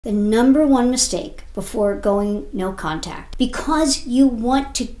The number one mistake before going no contact, because you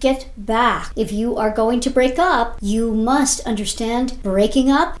want to get back. If you are going to break up, you must understand breaking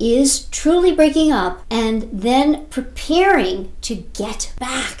up is truly breaking up and then preparing to get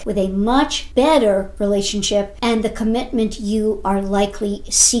back with a much better relationship and the commitment you are likely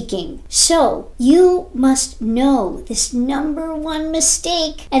seeking. So you must know this number one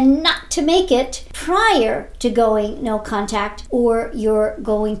mistake and not to make it prior to going no contact, or you're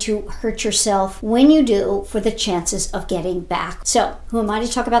going to hurt yourself when you do for the chances of getting back. So, who am I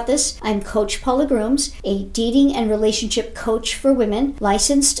to talk about this? I'm Coach Paula Grooms, a dating and relationship coach for women,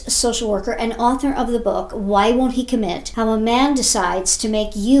 licensed social worker, and author of the book, Why Won't He Commit? How a Man Decides to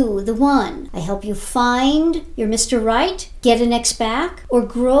Make You the One. I help you find your Mr. Right, get an ex back, or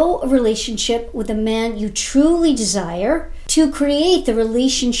grow a relationship with a man you truly desire to create the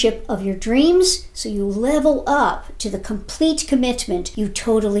relationship of your dreams so you level up to the complete commitment you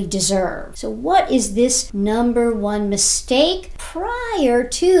totally deserve. So what is this number one mistake prior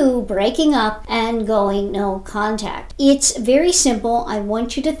to breaking up and going no contact? It's very simple. I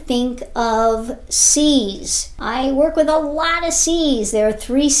want you to think of C's. I work with a lot of C's. There are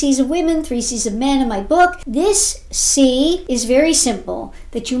 3 C's of women, 3 C's of men in my book. This C is very simple,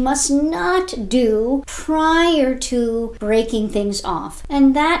 that you must not do prior to breaking things off.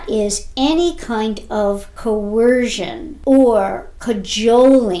 And that is any kind of coercion or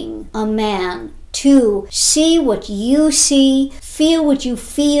cajoling a man to see what you see, feel what you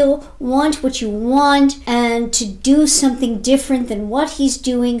feel, want what you want, and to do something different than what he's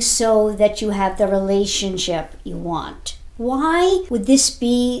doing so that you have the relationship you want. Why would this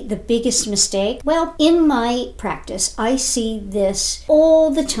be the biggest mistake? Well, in my practice, I see this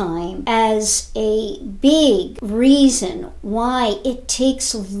all the time as a big reason why it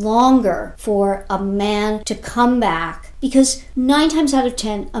takes longer for a man to come back. Because 9 times out of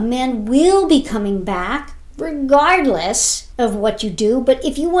 10, a man will be coming back regardless of what you do. But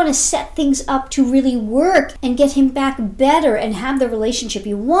if you want to set things up to really work and get him back better and have the relationship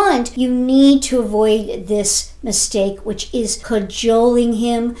you want, you need to avoid this mistake, which is cajoling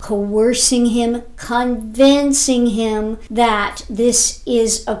him, coercing him, convincing him that this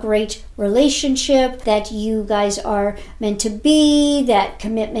is a great relationship, that you guys are meant to be, that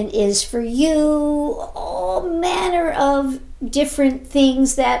commitment is for you, all manner of different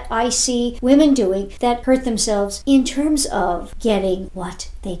things that I see women doing that hurt themselves in terms of getting what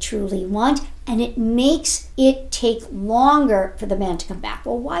they truly want, and it makes it take longer for the man to come back.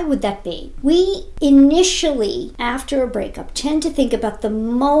 Well, why would that be? We initially, after a breakup, tend to think about the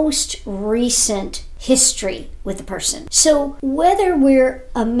most recent history with the person. So whether we're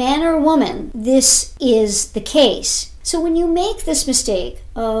a man or a woman, this is the case. So when you make this mistake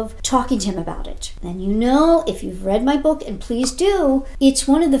of talking to him about it, then you know, if you've read my book, and please do, it's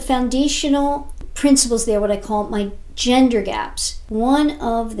one of the foundational principles there, what I call my gender gaps. One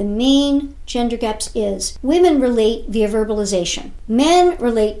of the main gender gaps is women relate via verbalization, men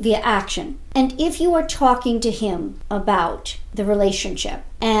relate via action. And if you are talking to him about the relationship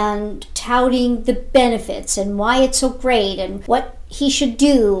and touting the benefits and why it's so great and what he should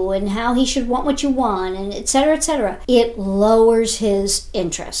do and how he should want what you want, and etc., it lowers his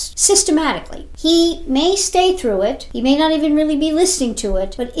interest systematically. He may stay through it, he may not even really be listening to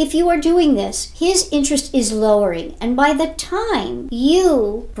it, but if you are doing this, his interest is lowering. And by the time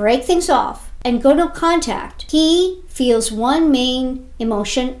you break things off and go no contact, he feels one main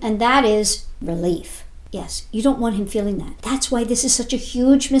emotion, and that is relief. Yes, you don't want him feeling that. That's why this is such a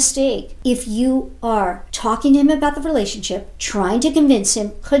huge mistake. If you are talking to him about the relationship, trying to convince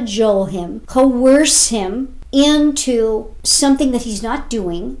him, cajole him, coerce him into something that he's not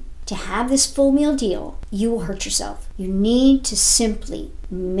doing to have this full meal deal, you will hurt yourself. You need to simply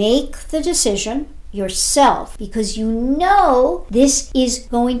make the decision yourself, because you know this is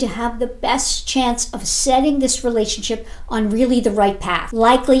going to have the best chance of setting this relationship on really the right path.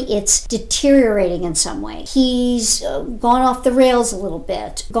 Likely it's deteriorating in some way. He's gone off the rails a little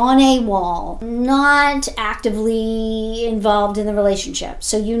bit, gone AWOL, not actively involved in the relationship.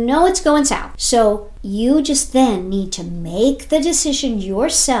 So you know it's going south. So you just then need to make the decision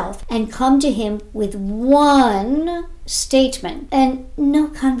yourself and come to him with one statement and no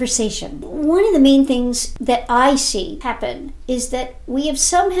conversation. One of the main things that I see happen is that we have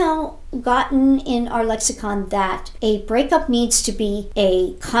somehow gotten in our lexicon that a breakup needs to be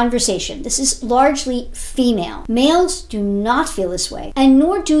a conversation. This is largely female. Males do not feel this way, and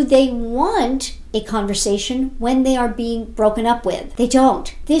nor do they want a conversation when they are being broken up with. They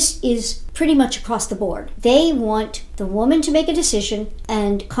don't. This is pretty much across the board. They want the woman to make a decision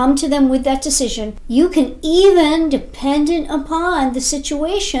and come to them with that decision. You can even, dependent upon the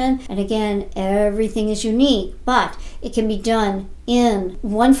situation, and again, everything is unique, but it can be done in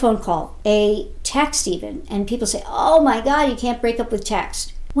one phone call, a text even. And people say, oh my God, you can't break up with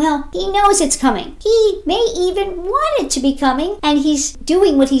text. Well, he knows it's coming. He may even want it to be coming, and he's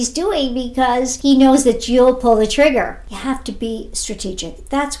doing what he's doing because he knows that you'll pull the trigger. You have to be strategic.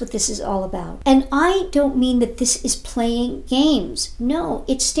 That's what this is all about. And I don't mean that this is playing games. No,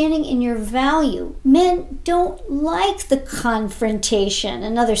 it's standing in your value. Men don't like the confrontation,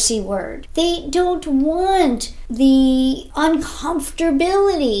 another C word. They don't want the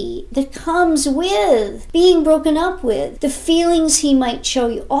uncomfortability that comes with being broken up with, the feelings he might show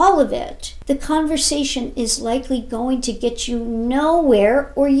you, all of it. The conversation is likely going to get you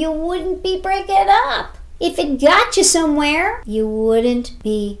nowhere, or you wouldn't be breaking up. If it got you somewhere, you wouldn't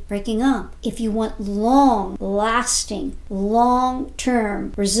be breaking up. If you want long-lasting,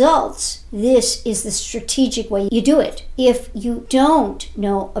 long-term results, this is the strategic way you do it. If you don't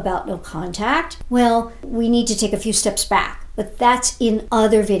know about no contact, well, we need to take a few steps back. But that's in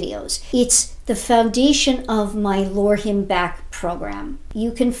other videos. It's the foundation of my Lure Him Back program.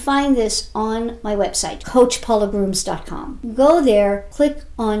 You can find this on my website, coachpaulagrooms.com. Go there, click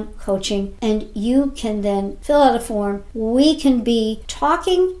on coaching, and you can then fill out a form. We can be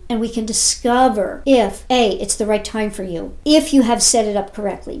talking and we can discover if, A, it's the right time for you, if you have set it up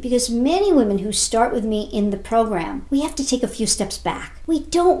correctly. Because many women who start with me in the program, we have to take a few steps back. We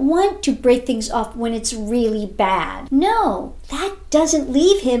don't want to break things off when it's really bad. No, that doesn't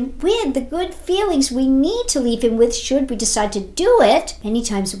leave him with the good feelings we need to leave him with should we decide to do it. Many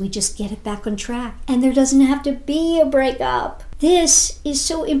times we just get it back on track and there doesn't have to be a breakup. This is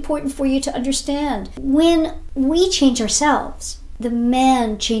so important for you to understand. When we change ourselves, the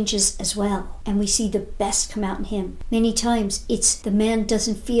man changes as well, and we see the best come out in him. Many times it's the man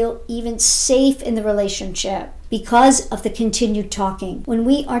doesn't feel even safe in the relationship because of the continued talking. When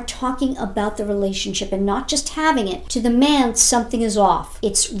we are talking about the relationship and not just having it, to the man something is off.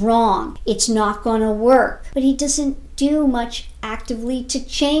 It's wrong. It's not going to work. But he doesn't do much actively to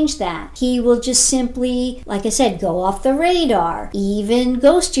change that. He will just simply, like I said, go off the radar, even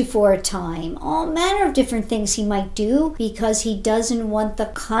ghost you for a time, all manner of different things he might do because he doesn't want the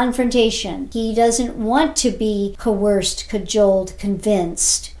confrontation. He doesn't want to be coerced, cajoled,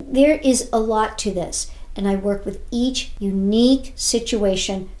 convinced. There is a lot to this, and I work with each unique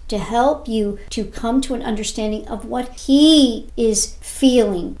situation to help you to come to an understanding of what he is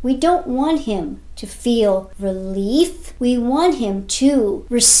feeling. We don't want him to feel relief. We want him to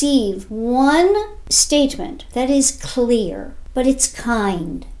receive one statement that is clear, but it's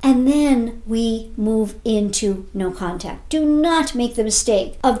kind. And then we move into no contact. Do not make the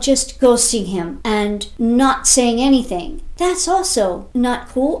mistake of just ghosting him and not saying anything. That's also not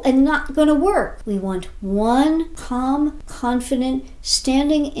cool and not going to work. We want one calm, confident,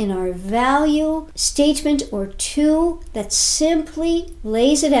 standing in our value statement or two that simply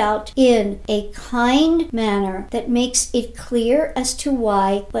lays it out in a kind manner that makes it clear as to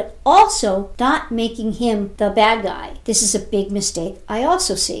why, but also not making him the bad guy. This is a big mistake I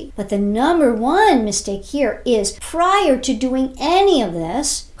also see. But the number one mistake here is prior to doing any of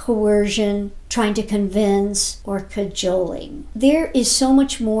this, coercion, trying to convince, or cajoling. There is so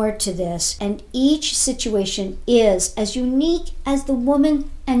much more to this, and each situation is as unique as the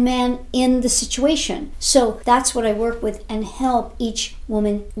woman and man in the situation. So that's what I work with and help each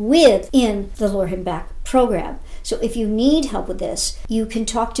woman with in the Lure Him Back program. So if you need help with this, you can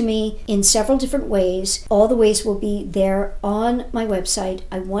talk to me in several different ways. All the ways will be there on my website.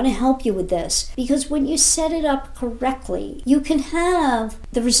 I want to help you with this because when you set it up correctly, you can have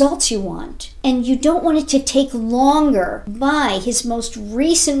the results you want. And you don't want it to take longer by his most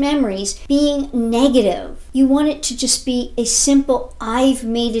recent memories being negative. You want it to just be a simple, I've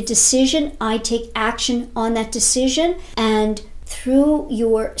made a decision, I take action on that decision, and through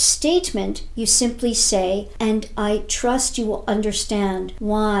your statement, you simply say, and I trust you will understand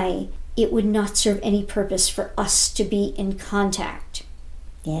why it would not serve any purpose for us to be in contact.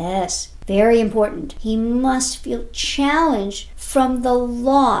 Yes, very important. He must feel challenged from the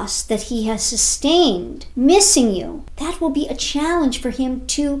loss that he has sustained, missing you. That will be a challenge for him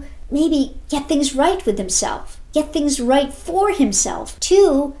to maybe get things right with himself, get things right for himself,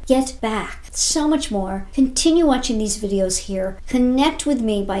 to get back. So much more. Continue watching these videos here. Connect with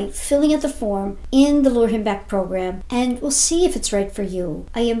me by filling out the form in the Lure Him Back program, and we'll see if it's right for you.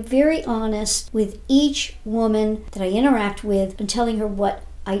 I am very honest with each woman that I interact with and telling her what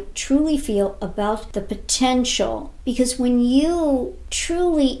I truly feel about the potential Because when you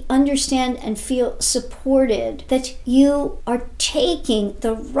truly understand and feel supported, that you are taking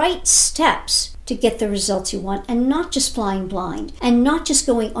the right steps to get the results you want, and not just flying blind, and not just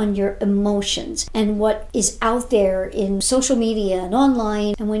going on your emotions and what is out there in social media and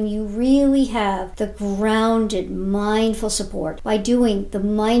online. And when you really have the grounded, mindful support by doing the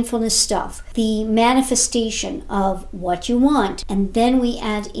mindfulness stuff, the manifestation of what you want, and then we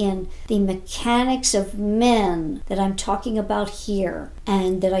add in the mechanics of men that I'm talking about here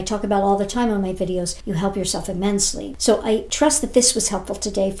and that I talk about all the time on my videos, you help yourself immensely. So I trust that this was helpful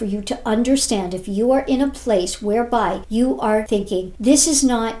today for you to understand if you are in a place whereby you are thinking, this is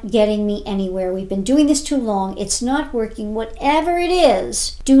not getting me anywhere, we've been doing this too long, it's not working, whatever it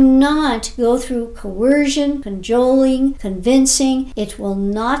is, do not go through coercion, cajoling, convincing. It will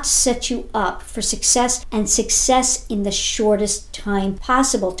not set you up for success, and success in the shortest time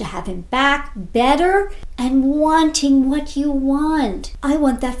possible, to have him back better and wanting what you want. I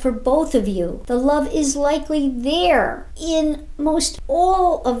want that for both of you. The love is likely there. In most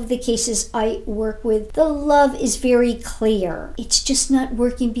all of the cases I work with, the love is very clear. It's just not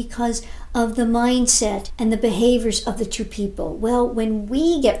working because of the mindset and the behaviors of the two people. Well, when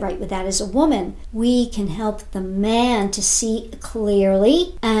we get right with that as a woman, we can help the man to see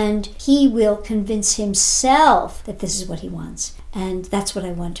clearly, and he will convince himself that this is what he wants. And that's what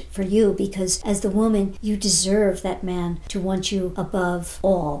I want for you, because as the woman, you deserve that man to want you above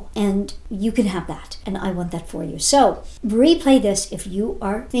all. And you can have that. And I want that for you. So replay this if you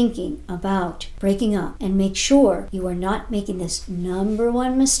are thinking about breaking up, and make sure you are not making this number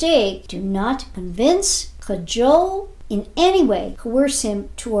one mistake. Do not convince, cajole, in any way coerce him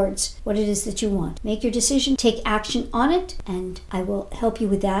towards what it is that you want. Make your decision, take action on it, and I will help you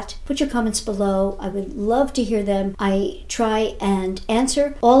with that. Put your comments below. I would love to hear them. I try and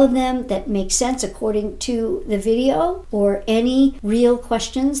answer all of them that make sense according to the video, or any real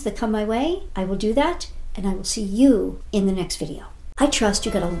questions that come my way. I will do that, and I will see you in the next video. I trust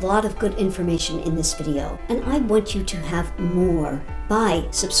you got a lot of good information in this video, and I want you to have more by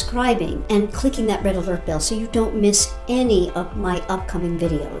subscribing and clicking that red alert bell so you don't miss any of my upcoming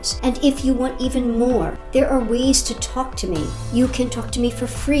videos. And if you want even more, there are ways to talk to me. You can talk to me for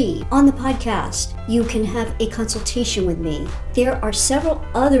free on the podcast. You can have a consultation with me. There are several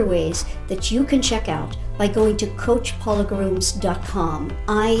other ways that you can check out by going to CoachPaulagrooms.com.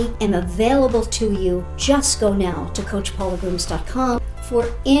 I am available to you. Just go now to CoachPaulagrooms.com for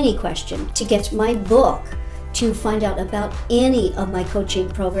any question, to get my book, to find out about any of my coaching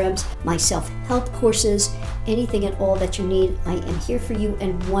programs, my self-help courses, anything at all that you need. I am here for you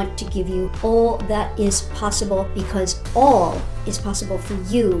and want to give you all that is possible, because all is possible for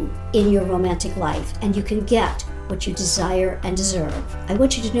you in your romantic life, and you can get what you desire and deserve. I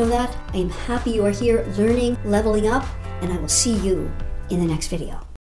want you to know that. I am happy you are here learning, leveling up, and I will see you in the next video.